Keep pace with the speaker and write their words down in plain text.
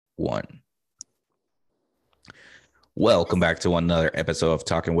one. Welcome back to another episode of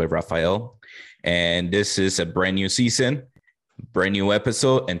Talking with Rafael. And this is a brand new season, brand new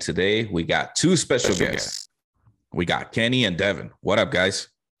episode. And today we got two special guests. We got Kenny and Devin. What up, guys?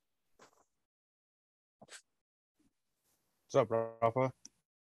 What's up, Rafa?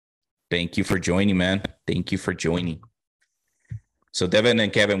 Thank you for joining, man. Thank you for joining. So Devin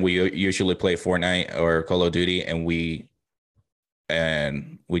and Kevin, we usually play Fortnite or Call of Duty, and we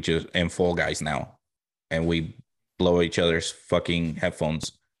just Fall Guys now, and we blow each other's fucking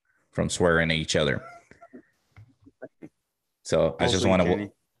headphones from swearing at each other. So I just want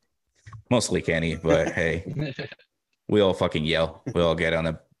to mostly Kenny, but hey, we all fucking yell. We all get on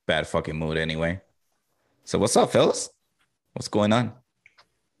a bad fucking mood anyway. So what's up, fellas? What's going on?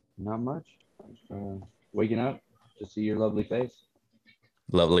 Not much. Waking up to see your lovely face.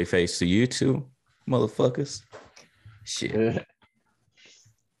 Lovely face to you too, motherfuckers. Shit.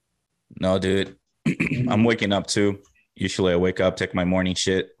 No, dude. I'm waking up too. Usually I wake up, take my morning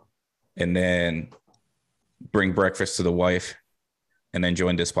shit, and then bring breakfast to the wife, and then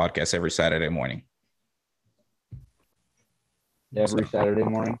join this podcast every Saturday morning. Every Saturday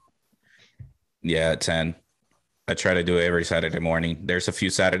morning? Yeah, at 10. I try to do it every Saturday morning. There's a few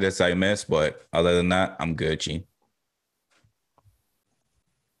Saturdays I miss, but other than that, I'm good, G.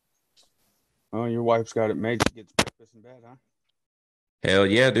 Oh, your wife's got it made. She gets breakfast in bed, huh? Hell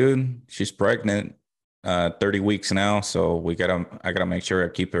yeah, dude. She's pregnant, 30 weeks now. So I gotta make sure I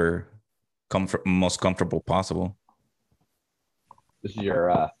keep her most comfortable possible. This is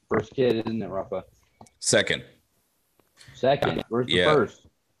your first kid, isn't it, Rafa? Second. Where's the first?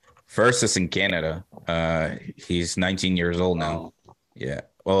 First is in Canada. He's 19 years old now. Oh. Yeah.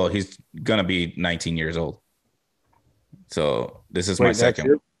 Well, he's gonna be 19 years old. So this is my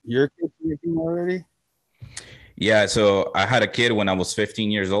second. Your kid's already? Yeah, so I had a kid when I was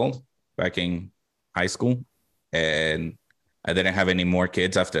 15 years old back in high school, and I didn't have any more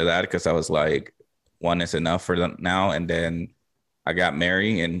kids after that because I was like, one is enough for them now. And then I got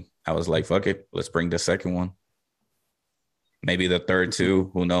married, and I was like, fuck it, let's bring the second one. Maybe the third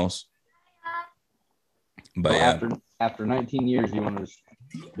too, who knows? But well, yeah. After 19 years, you want to just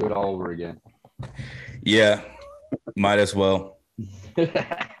do it all over again. Yeah, might as well.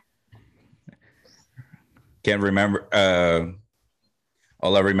 Can't remember.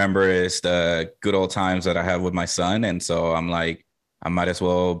 All I remember is the good old times that I have with my son. And so I'm like, I might as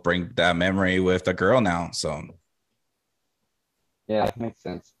well bring that memory with the girl now. So yeah, that makes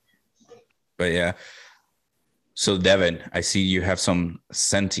sense. But yeah. So Devin, I see you have some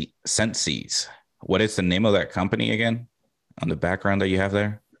Sensi's. What is the name of that company again on the background that you have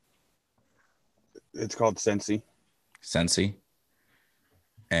there? It's called Sensi. Sensi.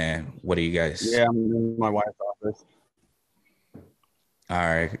 And what do you guys? Yeah, I'm in my wife's office. All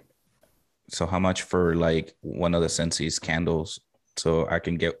right. So how much for like one of the Sensi's candles so I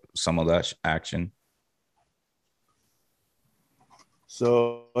can get some of that action?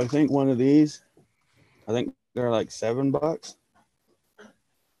 So I think one of these, they're like $7.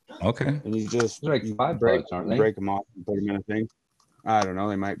 Okay. And you just they're like $5, aren't they? Break them off and put them in a thing. I don't know.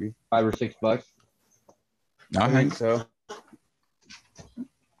 They might be $5 or $6. All I think so.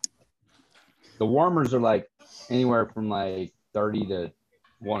 The warmers are like anywhere from like 30 to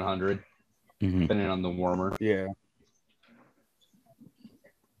 100, depending on the warmer. Yeah.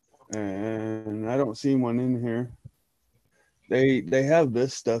 And I don't see one in here. They have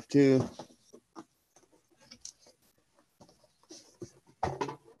this stuff too.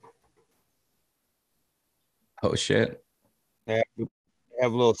 Oh shit. They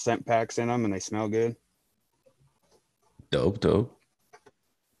have little scent packs in them and they smell good. Dope.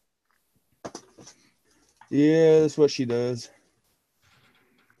 Yeah, that's what she does.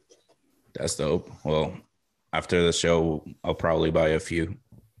 That's dope. Well, after the show, I'll probably buy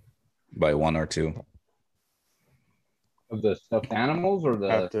buy one or two. Of the stuffed animals or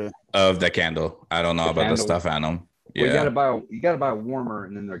of the candle. I don't know about the stuffed animal. Yeah. Well, you gotta buy a warmer,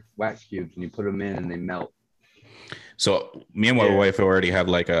 and then they're wax cubes, and you put them in, and they melt. So me and my wife already have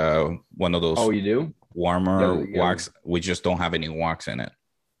like one of those. Oh, you do? Warmer wax. We just don't have any wax in it.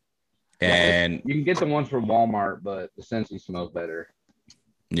 And you can get the ones from Walmart, but the Sensi smells better.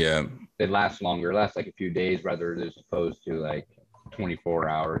 Yeah. They last longer. Last like a few days rather as opposed to like 24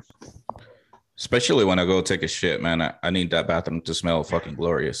 hours. Especially when I go take a shit, man. I need that bathroom to smell fucking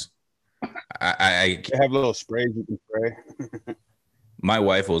glorious. They have little sprays you can spray. My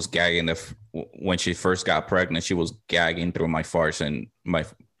wife was gagging when she first got pregnant. She was gagging through my farts and my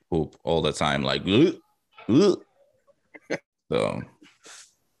poop all the time, like. So,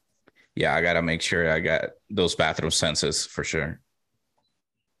 yeah, I gotta make sure I got those bathroom senses for sure.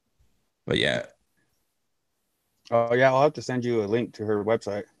 But yeah. Oh yeah, I'll have to send you a link to her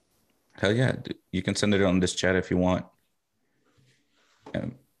website. Hell yeah. You can send it on this chat if you want.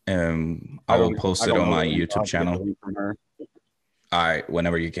 I will post it on my YouTube channel. From her. All right,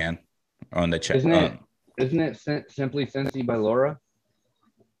 whenever you can. On the chat. Isn't it Simply Cincy by Laura?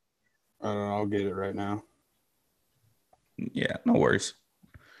 I don't know. I'll get it right now. Yeah, no worries.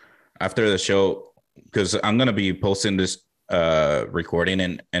 After the show, because I'm gonna be posting this recording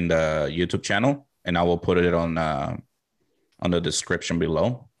in the YouTube channel, and I will put it on the description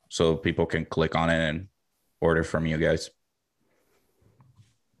below, so people can click on it and order from you guys.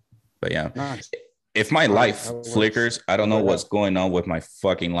 But yeah, nice. If my light flickers, I don't know what's going on with my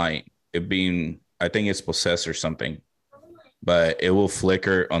fucking light. I think it's possessed or something, but it will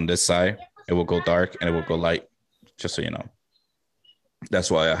flicker on this side. It will go dark and it will go light, just so you know.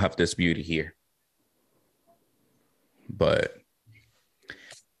 That's why I have this beauty here. But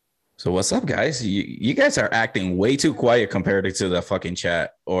so what's up, guys? You guys are acting way too quiet compared to the fucking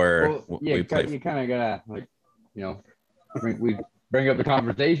chat. Or yeah, you kind of gotta, like, you know, we bring up the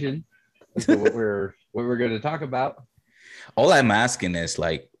conversation. what we're going to talk about. All I'm asking is,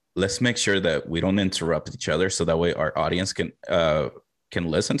 like, let's make sure that we don't interrupt each other, so that way our audience can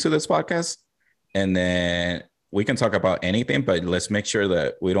listen to this podcast, and then we can talk about anything. But let's make sure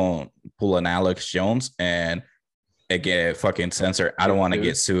that we don't pull an Alex Jones and get fucking censored. I don't want to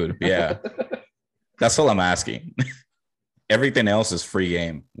get sued. Yeah, that's all I'm asking. Everything else is free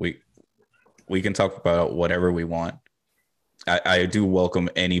game. We can talk about whatever we want. I do welcome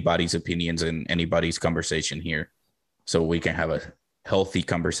anybody's opinions and anybody's conversation here, so we can have a healthy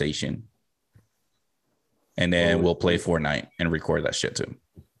conversation. And then we'll play Fortnite and record that shit too.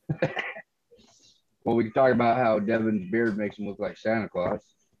 Well, we can talk about how Devin's beard makes him look like Santa Claus.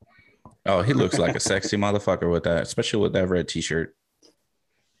 Oh, he looks like a sexy motherfucker with that, especially with that red t-shirt.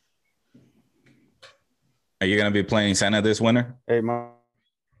 Are you gonna be playing Santa this winter? Hey, my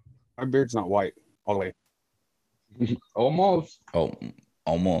beard's not white all the way. Almost. Oh,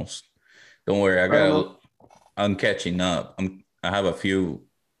 almost. Don't worry, I'm catching up. I have a few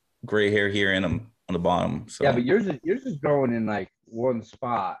gray hair here and on the bottom. So. Yeah, but yours is growing in like one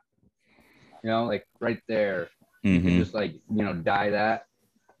spot. You know, like right there. Mm-hmm. You can just, like, you know, dye that,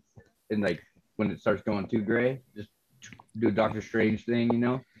 and like when it starts going too gray, just do a Doctor Strange thing. You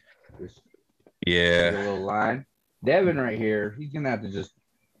know, just a little line. Devin right here, he's gonna have to just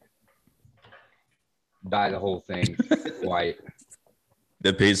dye the whole thing white.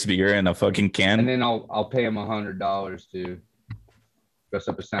 The piece beer in a fucking can. And then I'll pay him $100 to dress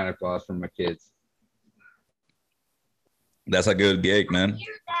up as Santa Claus for my kids. That's a good gig, man.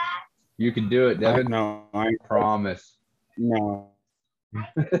 You can do it, Devin. No, I promise. No.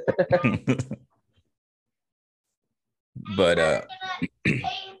 But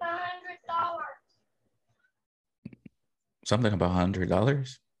something about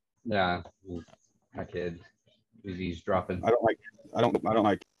 $100. Yeah. My kid, he's dropping. I don't like.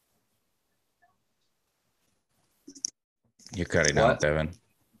 You're cutting out, Devin.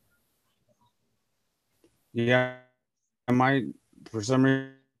 Yeah, I might for some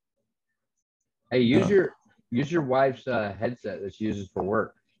reason. Hey, use your wife's headset that she uses for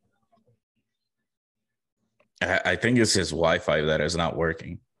work. I think it's his Wi-Fi that is not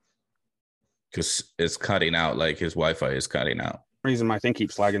working, because it's cutting out. Like, his Wi-Fi is cutting out. Reason my thing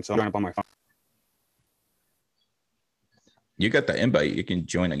keeps lagging, so I'm up on my phone. You got the invite. You can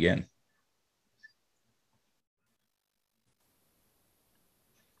join again.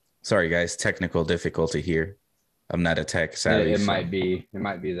 Sorry, guys. Technical difficulty here. I'm not a tech savvy. It might be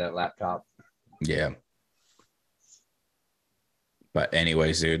that laptop. Yeah. But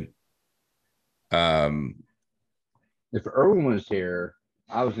anyways, dude. If Erwin was here,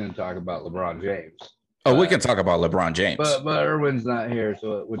 I was going to talk about LeBron James. Oh, we can talk about LeBron James. But Erwin's not here,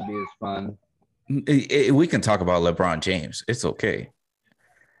 so it wouldn't be as fun. We can talk about LeBron James. It's okay.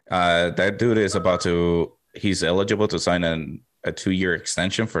 That dude is he's eligible to sign a 2-year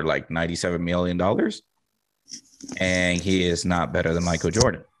extension for like $97 million. And he is not better than Michael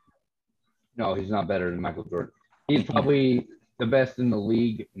Jordan. No, he's not better than Michael Jordan. He's probably the best in the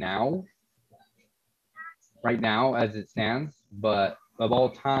league now, right now as it stands. But of all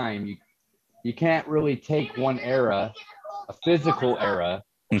time, you can't really take one era, a physical era,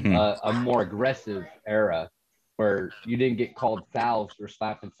 a more aggressive era, where you didn't get called fouls for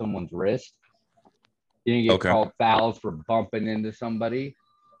slapping someone's wrist. You didn't get called fouls for bumping into somebody.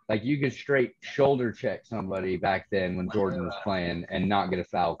 Like, you could straight shoulder check somebody back then when Jordan was playing and not get a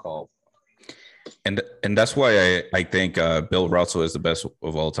foul call. And that's why I think Bill Russell is the best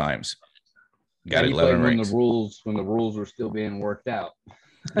of all times. Got 11 rings. When the rules were still being worked out.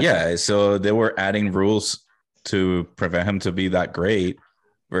 Yeah, so they were adding rules to prevent him to be that great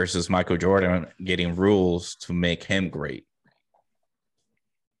versus Michael Jordan getting rules to make him great.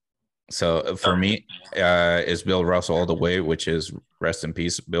 So for me, is Bill Russell all the way, which is rest in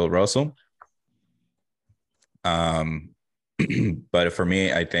peace, Bill Russell. But for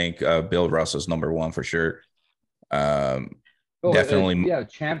me, I think Bill Russell's number one for sure. Definitely, yeah,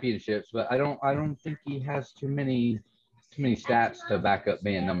 championships, but I don't think he has too many stats to back up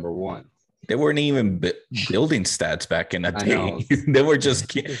being number one. they weren't even building stats back in the I know. day. They were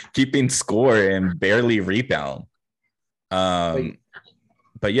just keeping score and barely rebound.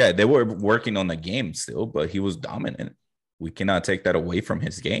 But yeah, they were working on the game still, but he was dominant. We cannot take that away from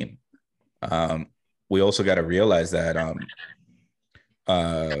his game. We also got to realize that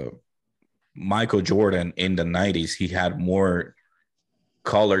Michael Jordan in the 90s, he had more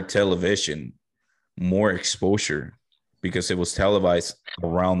color television, more exposure because it was televised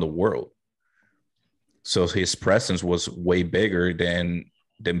around the world. So his presence was way bigger than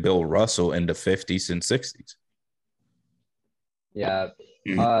Bill Russell in the 50s and 60s. Yeah.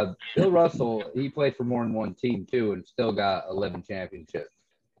 Bill Russell, he played for more than one team too and still got 11 championships.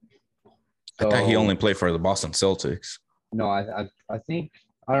 So, I thought he only played for the Boston Celtics. No, I think,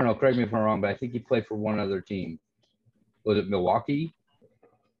 I don't know, correct me if I'm wrong, but I think he played for one other team. Was it Milwaukee?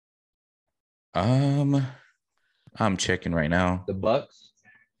 I'm checking right now. The Bucks?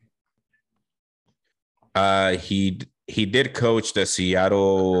 He did coach the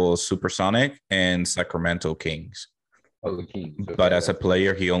Seattle Supersonic and Sacramento Kings. Oh, the Kings. Okay. But as a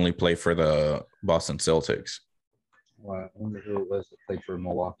player, he only played for the Boston Celtics. Well, I wonder who it was that played for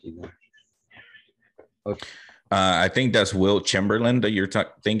Milwaukee then. Okay. I think that's Wilt Chamberlain that you're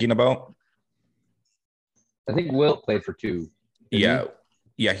thinking about. I think Wilt played for two. Yeah,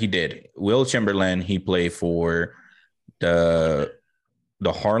 he did. Wilt Chamberlain, he played for the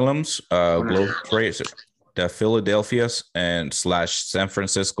Harlem's Globetrotters, the Philadelphia's and / San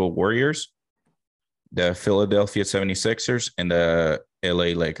Francisco Warriors, the Philadelphia 76ers, and the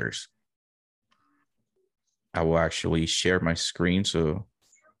LA Lakers. I will actually share my screen so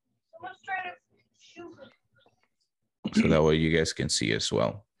that way you guys can see as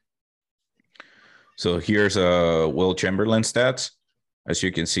well. So here's Wilt Chamberlain stats. As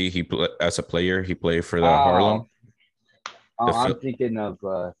you can see, as a player, he played for the Harlem. I'm thinking of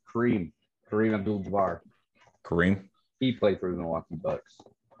Kareem Abdul-Jabbar. Kareem? He played for the Milwaukee Bucks.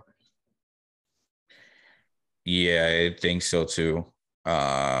 Yeah, I think so too.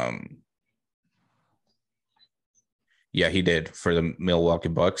 Yeah, he did for the Milwaukee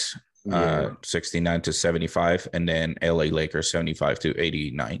Bucks, 69 to 75, and then LA Lakers 75 to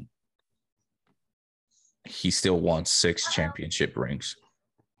 89. He still won 6 championship rings.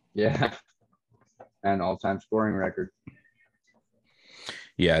 Yeah. And all-time scoring record.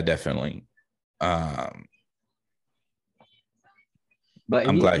 Yeah, definitely. But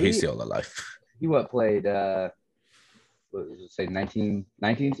I'm glad he's still alive. He played what was it, say 19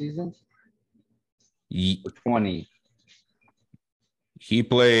 seasons? Or 20. He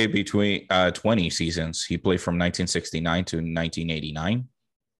played between 20 seasons. He played from 1969 to 1989.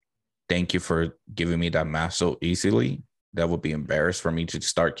 Thank you for giving me that math so easily. That would be embarrassed for me to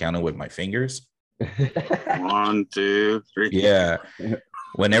start counting with my fingers. 1, 2, 3. Yeah.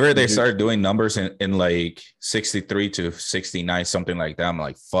 Whenever they start doing numbers in like 63 to 69, something like that, I'm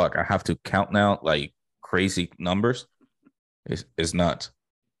like, fuck, I have to count now like crazy numbers. It's nuts.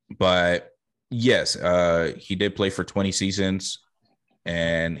 But yes, he did play for 20 seasons,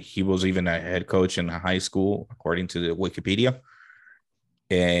 and he was even a head coach in high school, according to the Wikipedia.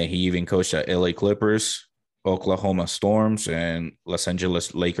 And he even coached at LA Clippers, Oklahoma Storms, and Los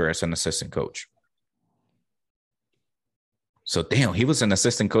Angeles Lakers as an assistant coach. So damn, he was an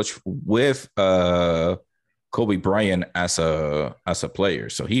assistant coach with Kobe Bryant as a player.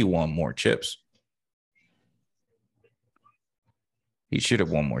 So he won more chips. He should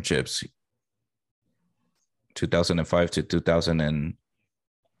have won more chips. 2005 to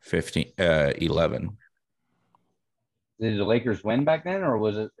 2015, 11. Did the Lakers win back then, or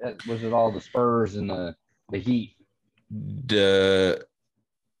was it all the Spurs and the Heat?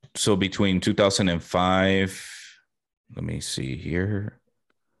 So between 2005, let me see here.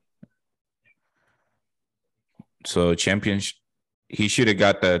 So championship, he should have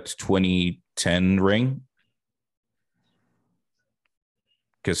got that 2010 ring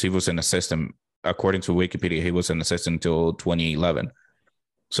because he was an assistant. According to Wikipedia, he was an assistant until 2011.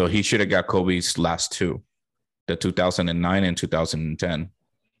 So he should have got Kobe's last two, the 2009 and 2010.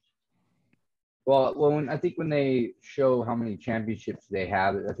 Well, I think when they show how many championships they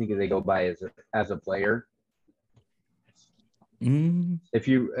have, I think they go by as a player. If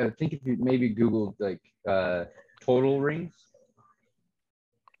you think if you maybe Googled like total rings.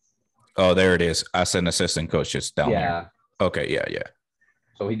 Oh, there it is. As an assistant coach, it's down there. Okay, yeah.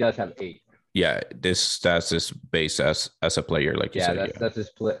 So he does have 8. Yeah, this stats is based as a player, like you said. That's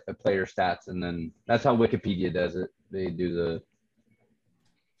his player stats, and then that's how Wikipedia does it. They do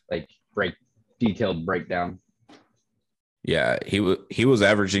the detailed breakdown. Yeah, he was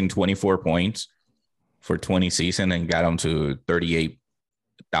averaging 24 points for 20 season and got him to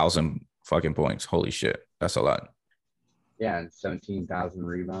 38,000 fucking points. Holy shit, that's a lot. Yeah, and 17,000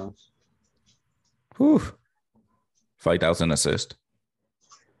 rebounds. Whew. 5,000 assists.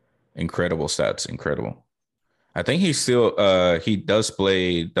 Incredible stats. Incredible. I think he still he does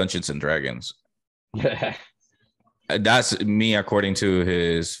play Dungeons and Dragons. That's me according to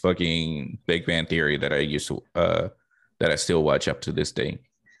his fucking Big Bang Theory that I used to that I still watch up to this day.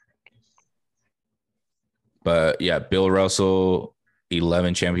 But yeah, Bill Russell,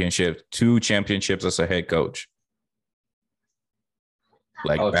 11 championships, 2 championships as a head coach.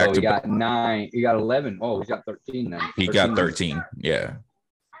 Like so he got 9. He got 11. Oh, he's got 13 then. He got 13. Yeah.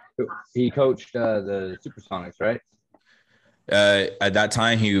 He coached the Supersonics, right? At that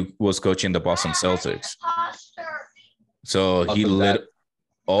time, he was coaching the Boston Celtics. So he lit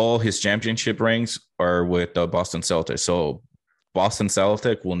all his championship rings are with the Boston Celtics. So Boston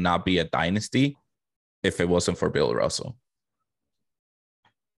Celtics will not be a dynasty if it wasn't for Bill Russell.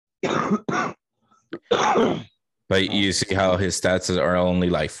 But you see how his stats are only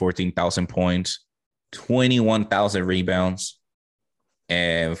like 14,000 points, 21,000 rebounds,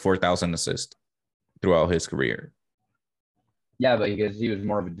 and 4,000 assists throughout his career. Yeah, but because he was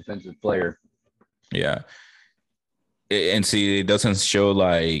more of a defensive player. Yeah. And see, it doesn't show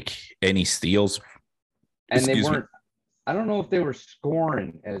like any steals. And they weren't, I don't know if they were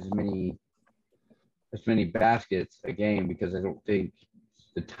scoring as many baskets a game because I don't think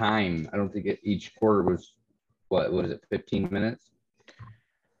each quarter was, what is it, 15 minutes?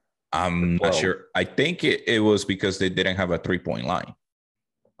 I'm not sure. I think it was because they didn't have a 3-point line.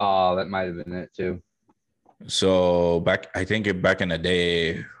 Oh, that might have been it too. So back in the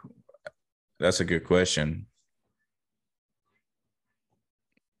day, that's a good question.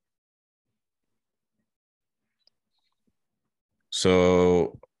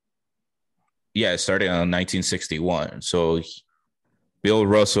 So yeah, it started in 1961. So Bill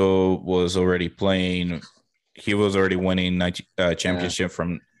Russell was already playing. He was already winning championship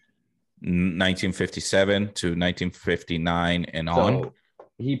from 1957 to 1959 and on.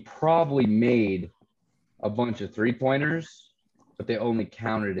 He probably made a bunch of 3-pointers, but they only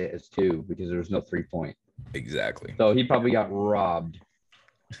counted it as 2 because there was no 3-point. Exactly. So he probably got robbed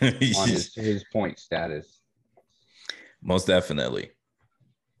on his point status. Most definitely.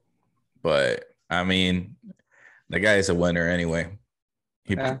 But I mean, the guy is a winner anyway.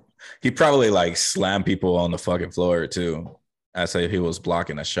 He probably like slammed people on the fucking floor too, as if he was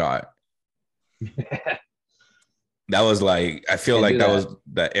blocking a shot. That was like, I feel like that was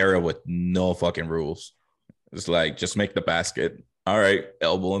the era with no fucking rules. It's like, just make the basket. All right,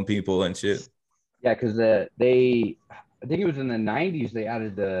 elbowing people and shit. Yeah, because I think it was in the 90s they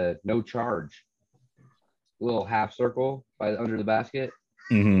added the no charge little half circle under the basket.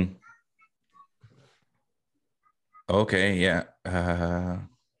 Mm-hmm. Okay, yeah.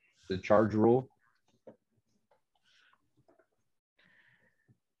 The charge rule.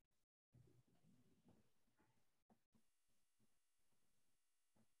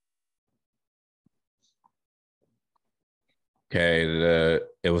 Okay,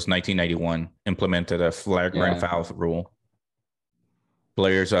 it was 1991, implemented a flagrant foul rule.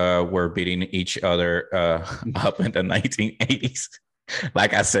 Players were beating each other up in the 1980s.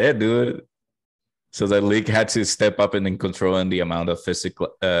 Like I said, dude. So the league had to step up in controlling the amount of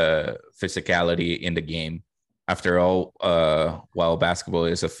physicality in the game. After all, while basketball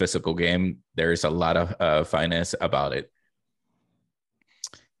is a physical game, there is a lot of finesse about it.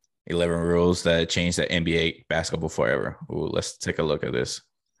 11 rules that changed the NBA basketball forever. Ooh, let's take a look at this.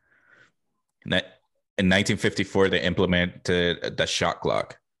 In 1954, they implemented the shot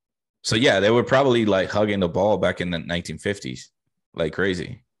clock. So yeah, they were probably like hugging the ball back in the 1950s, like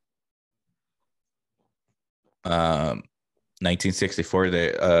crazy. 1964,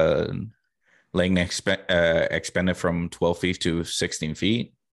 the lane expanded from 12 feet to 16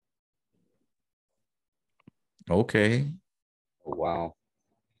 feet. Okay. Oh, wow.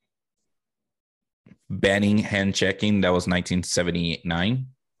 Banning hand checking, that was 1979.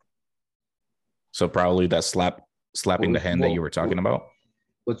 So probably that slapping the hand that you were talking about.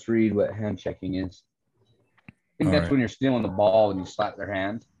 Let's read what hand checking is. I think that's when you're stealing the ball and you slap their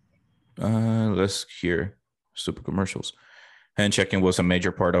hand. Let's hear super commercials. Hand checking was a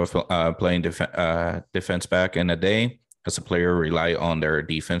major part of playing defense back in the day, as a player relied on their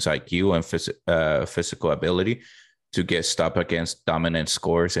defense IQ and physical ability to get stop against dominant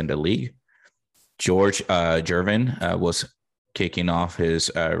scores in the league. George Gervin was kicking off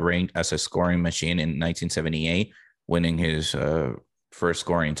his reign as a scoring machine in 1978, winning his first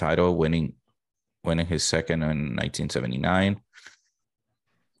scoring title, winning his second in 1979.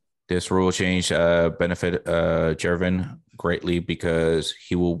 This rule change benefited Gervin greatly because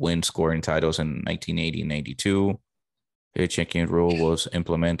he will win scoring titles in 1980 and 82. The checking rule was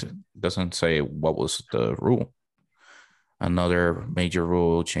implemented. Doesn't say what was the rule. Another major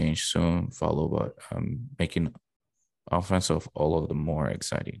rule change soon followed by making offensive all of the more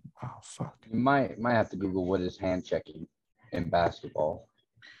exciting. Oh, fuck. You might have to Google what is hand checking in basketball.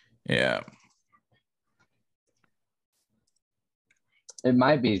 Yeah. It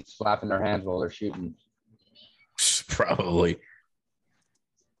might be slapping their hands while they're shooting. Probably.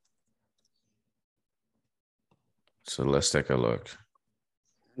 So let's take a look.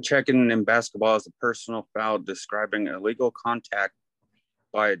 Checking in basketball is a personal foul describing illegal contact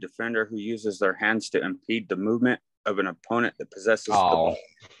by a defender who uses their hands to impede the movement of an opponent that possesses the ball.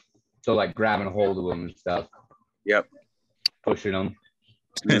 So like grabbing a hold of them and stuff. Yep. Pushing them.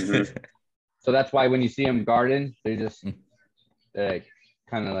 Mm-hmm. So that's why when you see them guarding, they just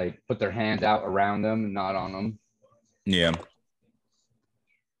kind of like put their hands out around them and not on them. Yeah.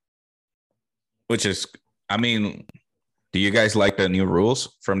 Which is, I mean, do you guys like the new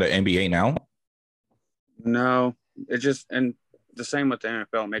rules from the NBA now? No, it just, and the same with the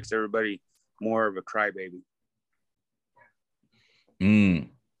NFL, makes everybody more of a crybaby.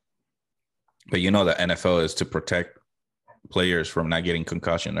 But you know the NFL is to protect players from not getting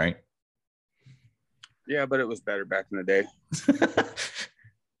concussion, right? Yeah, but it was better back in the day.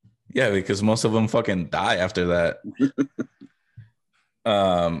 Yeah, because most of them fucking die after that.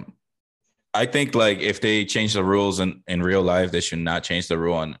 I think like if they change the rules in real life, they should not change the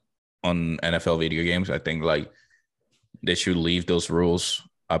rule on NFL video games. I think like they should leave those rules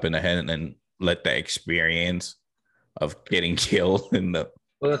up in the head and then let the experience of getting killed in a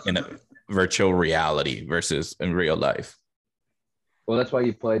virtual reality versus in real life. Well, that's why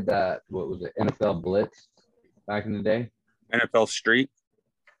you played that. What was it? NFL Blitz back in the day. NFL Street.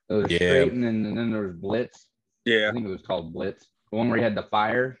 It was Street, and then there was Blitz. Yeah, I think it was called Blitz. The one where you had the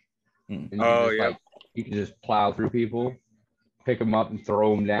fire. And you could just plow through people, pick them up, and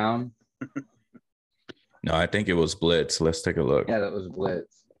throw them down. No, I think it was Blitz. Let's take a look. Yeah, that was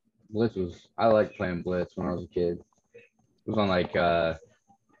Blitz. I liked playing Blitz when I was a kid. It was on like, what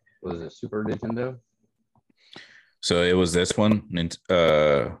was it, Super Nintendo? So it was this one,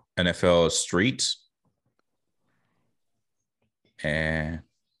 NFL Streets. And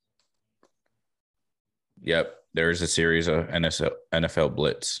yep, there's a series of NFL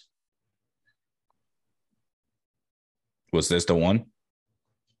Blitz. Was this the one?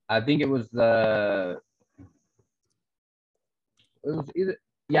 I think it was the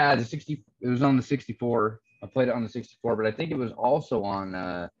 60. It was on the 64. I played it on the 64, but I think it was also on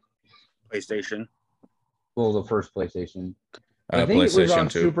PlayStation. Well, the first PlayStation. I think it was on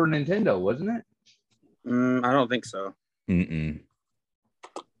Super Nintendo, wasn't it? I don't think so. Mm-mm.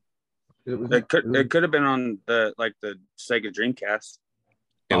 It could have been on the Sega Dreamcast.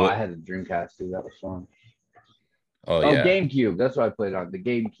 I had a Dreamcast too. That was fun. Oh yeah, GameCube. That's what I played on the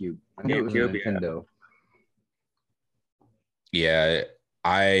GameCube. I knew it was a Nintendo. Yeah,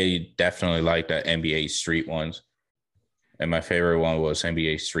 I definitely like the NBA Street ones, and my favorite one was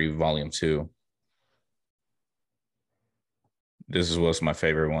NBA Street Volume 2. This was my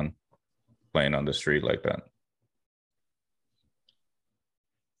favorite one, playing on the street like that.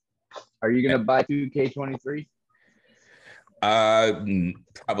 Are you gonna buy 2K23?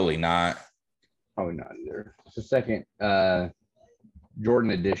 Probably not. Probably not either. It's the second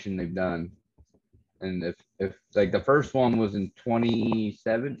Jordan edition they've done, and if like the first one was in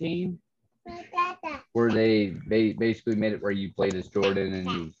 2017, where they basically made it where you played as Jordan and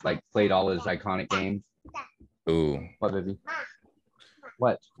you like played all his iconic games. Ooh. What, baby?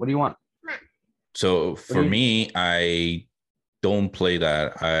 What do you want? So for me, I don't play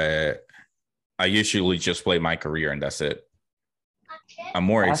that. I usually just play my career and that's it. I'm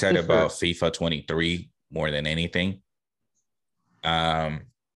more excited about FIFA 23 more than anything. I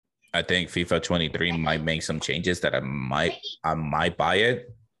think FIFA 23 might make some changes that I might buy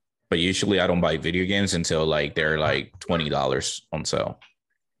it, but usually I don't buy video games until like they're like $20 on sale.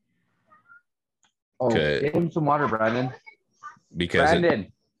 Oh, give him some water, Brandon. Because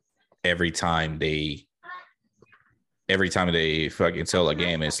every time they fucking sell a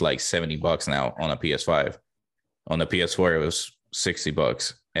game, it's like $70 now on a PS5. On the PS4, it was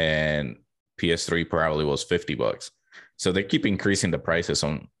 $60, and PS3 probably was $50. So they keep increasing the prices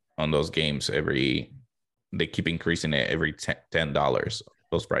on those games they keep increasing it every $10,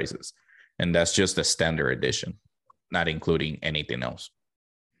 those prices. And that's just the standard edition, not including anything else.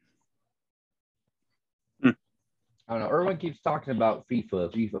 I don't know. Erwin keeps talking about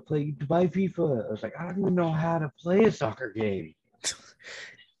FIFA. Buy FIFA. I was like, I don't even know how to play a soccer game.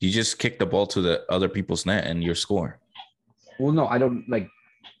 You just kick the ball to the other people's net and you score. Well, no, I don't like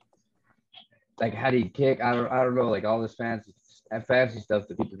how do you kick? I don't know, like all this fancy stuff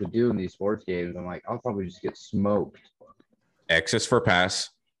that people could do in these sports games. I'm like, I'll probably just get smoked. X is for pass,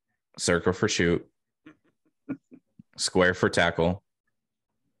 circle for shoot, square for tackle,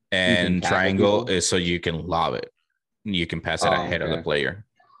 and triangle is so you can lob it. You can pass it ahead of the player.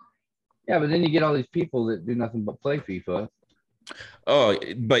 Yeah, but then you get all these people that do nothing but play FIFA. Oh,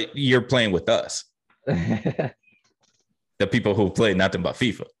 but you're playing with us. The people who play nothing but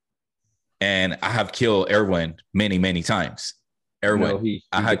FIFA. And I have killed Erwin many, many times. Erwin,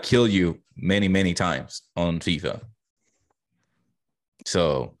 I had killed you many, many times on FIFA.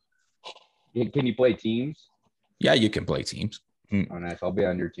 So. Can you play teams? Yeah, you can play teams. Oh, nice. I'll be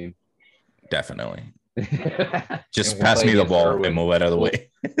on your team. Definitely. Just pass me the ball Erwin. And move out of the way.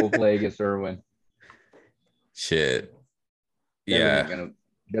 We'll play against Erwin. Shit. Devin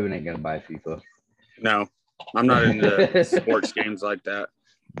ain't gonna buy FIFA. No, I'm not into sports games like that.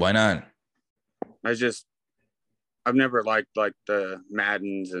 Why not? I've never liked like the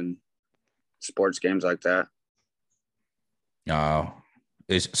Maddens and sports games like that. Oh,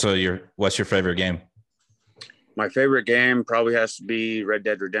 what's your favorite game? My favorite game probably has to be Red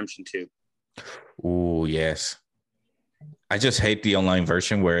Dead Redemption 2. Oh, yes. I just hate the online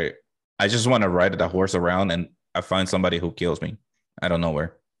version where I just want to ride the horse around and I find somebody who kills me. I don't know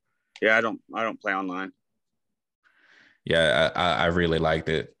where. Yeah, I don't play online. Yeah, I really liked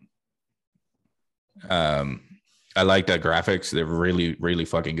it. I like the graphics. They're really, really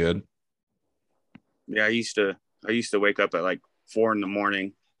fucking good. Yeah, I used to wake up at like 4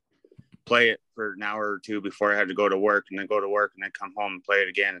 a.m, play it for an hour or two before I had to go to work, and then go to work and then come home and play it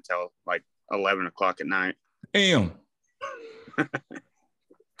again until like 11 o'clock at night. Damn.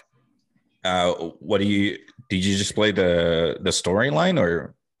 Did you just play the storyline,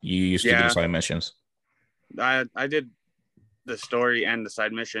 or you used to do side missions? I did the story and the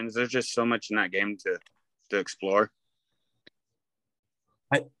side missions. There's just so much in that game to explore.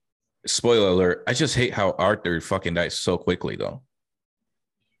 Spoiler alert, I just hate how Arthur fucking dies so quickly though.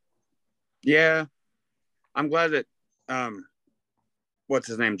 Yeah. I'm glad that what's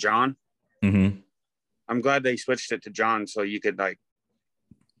his name? John? Mm-hmm. I'm glad they switched it to John so you could like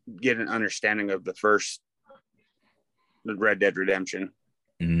get an understanding of the Red Dead Redemption.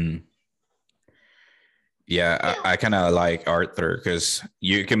 Mm. Yeah, I kind of like Arthur because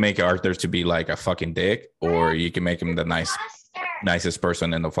you can make Arthur to be like a fucking dick, or you can make him the nicest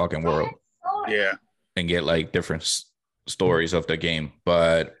person in the fucking world. Yeah. And get like different stories of the game.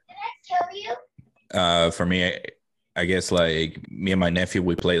 But for me, I guess like me and my nephew,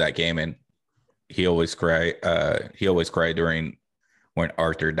 we play that game and he always cry. He always cry during when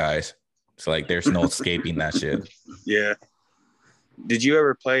Arthur dies. It's like there's no escaping that shit. Yeah. Did you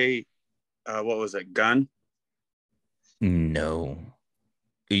ever play what was it, Gun? No.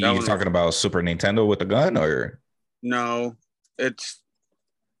 You talking about Super Nintendo with the gun, or? No, it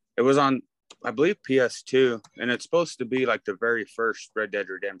was on, I believe, PS2, and it's supposed to be like the very first Red Dead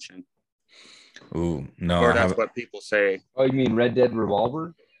Redemption. Ooh, no. Or that's what people say. Oh, you mean Red Dead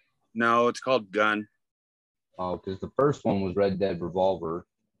Revolver? No, it's called Gun. Oh, because the first one was Red Dead Revolver.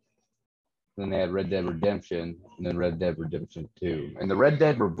 Then they had Red Dead Redemption, and then Red Dead Redemption 2. And the Red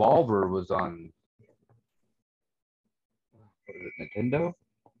Dead Revolver was on Nintendo?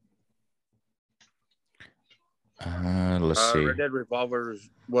 Let's see. Red Dead Revolver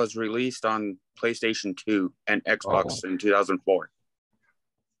was released on PlayStation 2 and Xbox in 2004.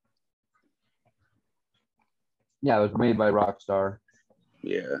 Yeah, it was made by Rockstar.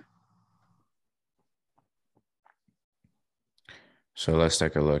 Yeah. So let's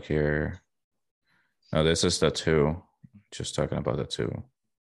take a look here. No, this is the 2. Just talking about the 2.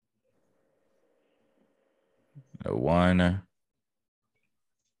 The 1.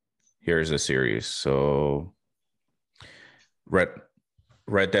 Here's the series. So Red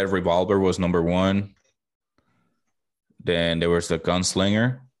Dead Revolver was number 1. Then there was the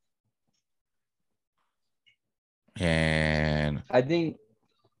Gunslinger. And I think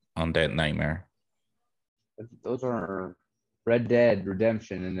Undead Nightmare. Those are Red Dead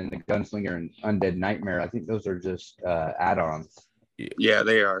Redemption, and then the Gunslinger and Undead Nightmare. I think those are just add-ons. Yeah,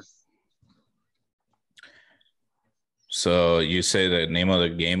 they are. So you say the name of the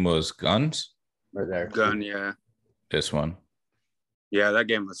game was Guns? Right there. Gun, yeah. This one. Yeah, that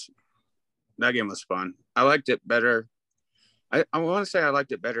game was fun. I liked it better. I want to say I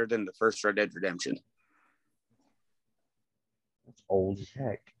liked it better than the first Red Dead Redemption. That's old as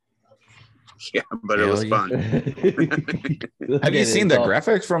heck. Yeah, but it Hell was yeah. fun. Have you seen the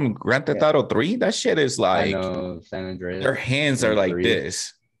graphics from Grand Theft Auto 3? That shit is I like know, San Andreas. their hands are like 3.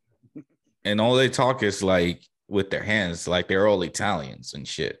 this. And all they talk is like with their hands, like they're all Italians and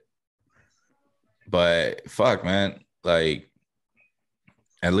shit. But fuck, man, like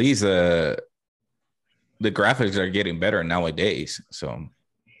at least the graphics are getting better nowadays. So,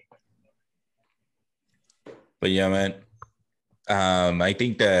 but yeah, man, I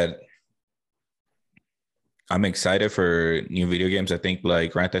think that I'm excited for new video games. I think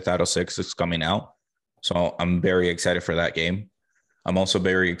like Grand Theft Auto 6 is coming out, so I'm very excited for that game. I'm also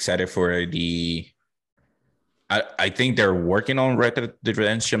very excited for the. I think they're working on Red Dead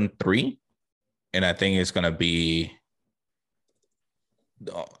Redemption 3, and I think it's gonna be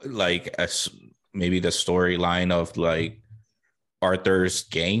like maybe the storyline of like Arthur's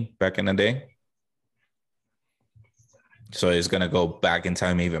game back in the day. So it's gonna go back in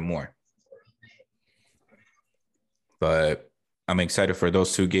time even more. But I'm excited for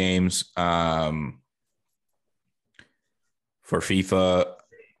those two games. For FIFA,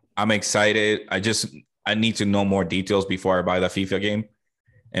 I'm excited. I need to know more details before I buy the FIFA game.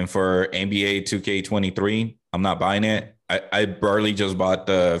 And for NBA 2K23, I'm not buying it. I barely just bought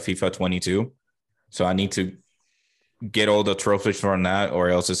the FIFA 22. So I need to get all the trophies from that, or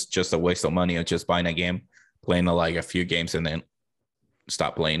else it's just a waste of money of just buying a game, playing like a few games, and then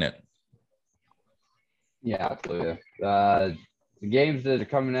stop playing it. Yeah, absolutely. The games that are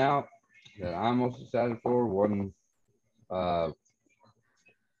coming out that I'm most excited for, one, what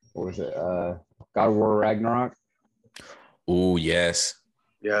was it? God of War Ragnarok. Oh, yes.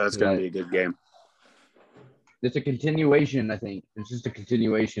 Yeah, that's gonna be a good game. It's a continuation, I think. It's just a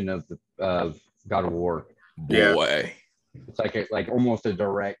continuation of God of War. Yeah. Boy. It's like almost a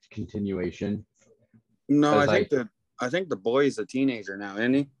direct continuation. No, I think the boy is a teenager now,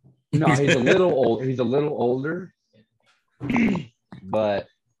 isn't he? No, he's a little old. He's a little older, but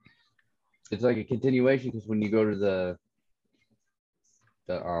it's like a continuation because when you go to the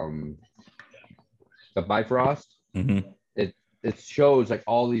Bifrost, Mm-hmm. it shows like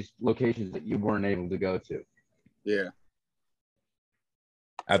all these locations that you weren't able to go to. Yeah.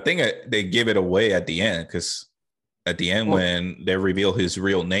 I think they give it away at the end, because at the end when they reveal his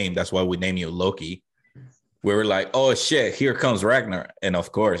real name, that's why we name you Loki. We were like, oh shit, here comes Ragnar. And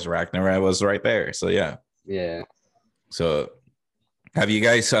of course, Ragnar was right there. So yeah. Yeah. So have you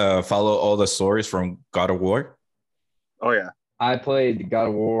guys followed all the stories from God of War? Oh yeah. I played God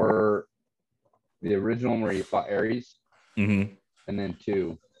of War, the original where you fought Ares, Mm-hmm. and then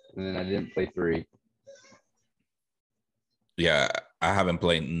 2, and then I didn't play 3 Yeah, I haven't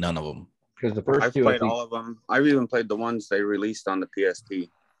played none of them. because the first I've 2 played all of them. I've even played the ones they released on the PSP.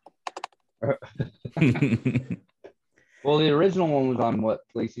 Well, the original one was on what,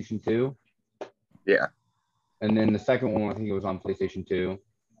 PlayStation 2? Yeah. And then the second one, I think it was on PlayStation 2.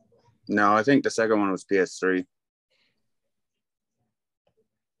 No, I think the second one was PS3.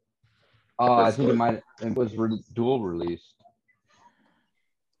 Oh, I think it was dual released.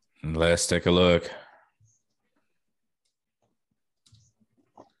 Let's take a look.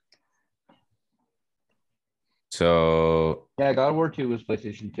 So Yeah, God of War 2 was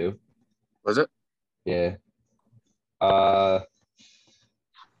PlayStation 2. Was it? Yeah.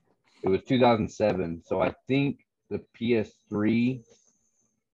 It was 2007. So I think the PS3.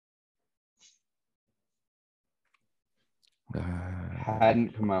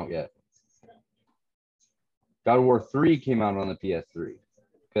 Hadn't come out yet. God of War 3 came out on the PS3.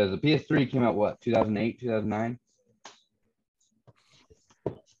 Because the PS3 came out, what, 2008, 2009?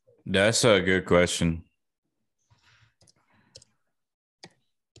 that's a good question.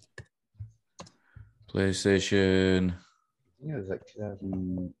 PlayStation. I think it was like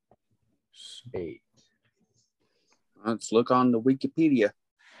 2008. Let's look on the Wikipedia.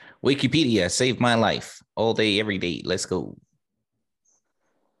 Wikipedia saved my life all day, every day. Let's go.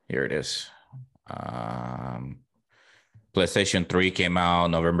 Here it is. PlayStation 3 came out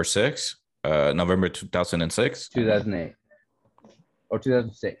November 6th, November 2006. 2008. Or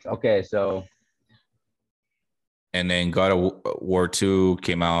 2006. Okay, so. And then God of War 2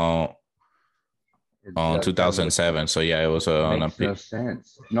 came out on 2007. So yeah, it was on Makes no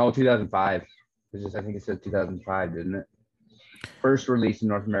sense. No, 2005. I think it said 2005, didn't it? First released in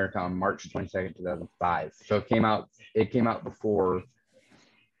North America on March 22nd, 2005. So it came out before.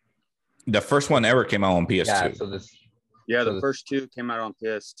 The first one ever came out on PS2. Yeah, so Yeah, So the first two came out on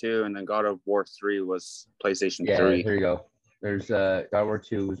PS2, and then God of War 3 was PlayStation Yeah, 3. here you go. There's God of War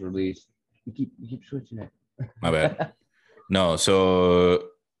 2 was released. You keep switching it. My bad. No, so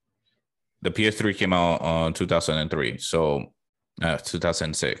the PS3 came out on 2003, so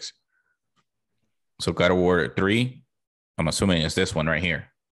 2006. So God of War 3, I'm assuming it's this one right here.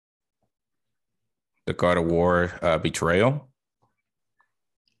 The God of War Betrayal.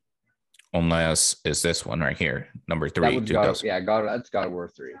 Unless it's this one right here, number 3. That was that's God of War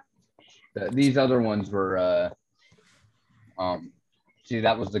 3. These other ones were see,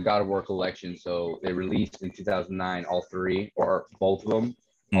 that was the God of War collection. So they released in 2009 all three, or both of them.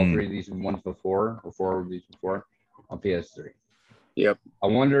 All three of these ones before on PS3. Yep. I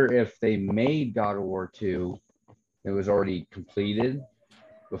wonder if they made God of War 2, it was already completed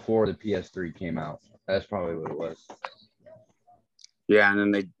before the PS3 came out. That's probably what it was. Yeah, and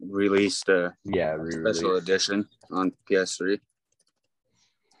then they released a re-release. special edition on PS3.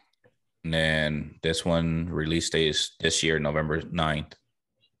 And then this one release date is this year, November 9th.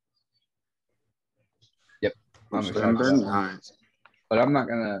 Yep. November 9th. But I'm not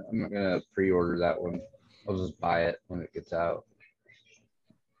gonna pre-order that one. I'll just buy it when it gets out.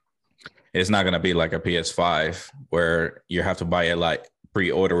 It's not gonna be like a PS5 where you have to buy it, like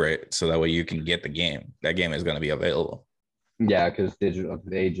pre-order it so that way you can get the game. That game is gonna be available. Yeah, because the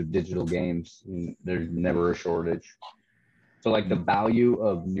age of digital games, there's never a shortage. So like the value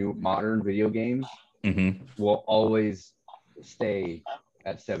of new modern video games will always stay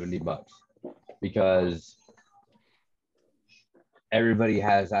at $70 because everybody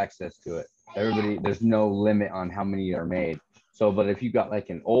has access to it. There's no limit on how many are made. So, but if you got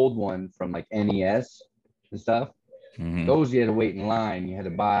like an old one from like NES and stuff, those you had to wait in line, you had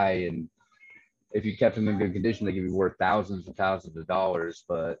to buy, and if you kept them in good condition, they could be worth thousands and thousands of dollars.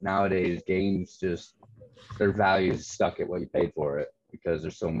 But nowadays, games just, their value is stuck at what you paid for it because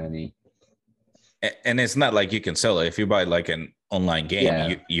there's so many. And it's not like you can sell it. If you buy like an online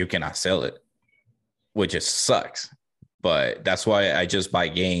game, you cannot sell it, which just sucks. But that's why I just buy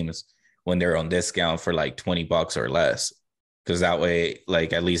games when they're on discount for like $20 or less. Because that way,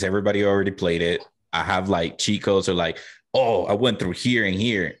 like at least everybody already played it. I have like cheat codes or like, oh, I went through here and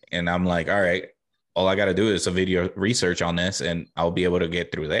here. And I'm like, all right, all I got to do is a video research on this and I'll be able to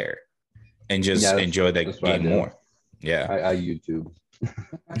get through there and just enjoy the game more. Yeah. I YouTube.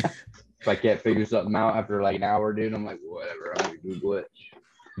 If I can't figure something out after like an hour, dude, I'm like, whatever, I'm gonna Google it.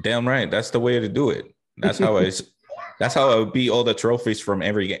 Damn right. That's the way to do it. That's how I would beat all the trophies from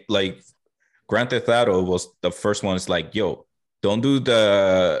every game. Like Grand Theft Auto was the first one. It's like, yo, don't do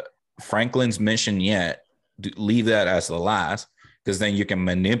the Franklin's mission yet. Leave that as the last. Because then you can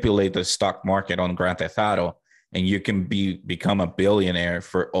manipulate the stock market on Grand Theft Auto and you can become a billionaire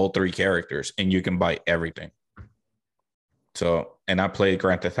for all three characters and you can buy everything. So, and I played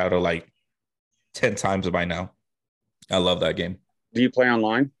Grand Theft Auto like 10 times by now. I love that game. Do you play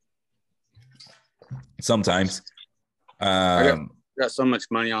online? Sometimes. I got so much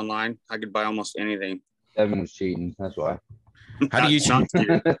money online. I could buy almost anything. Evan was cheating. That's why. How do you cheat?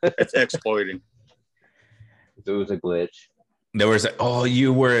 It's exploiting. It was a glitch. There was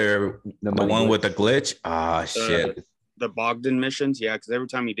you were the one glitch. with the glitch. Shit. The Bogdan missions, yeah, because every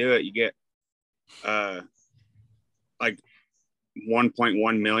time you do it, you get like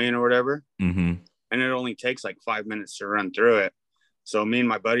 1.1 million or whatever, and it only takes like 5 minutes to run through it. So me and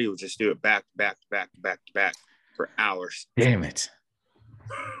my buddy would just do it back to back for hours. Damn it!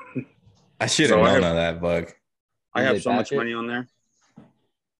 I should have known of that bug. I have so much money on there.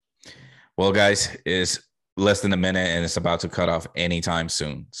 Well, guys, it's less than a minute and it's about to cut off anytime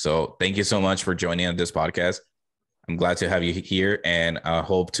soon. So thank you so much for joining on this podcast. I'm glad to have you here and I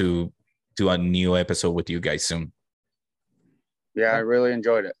hope to do a new episode with you guys soon. Yeah, I really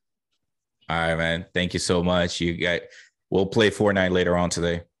enjoyed it. All right, man. Thank you so much. You guys, we'll play Fortnite later on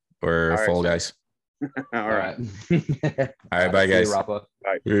today or Fall Guys. All right. All right. Bye, guys. Rafa.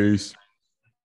 Bye. Peace.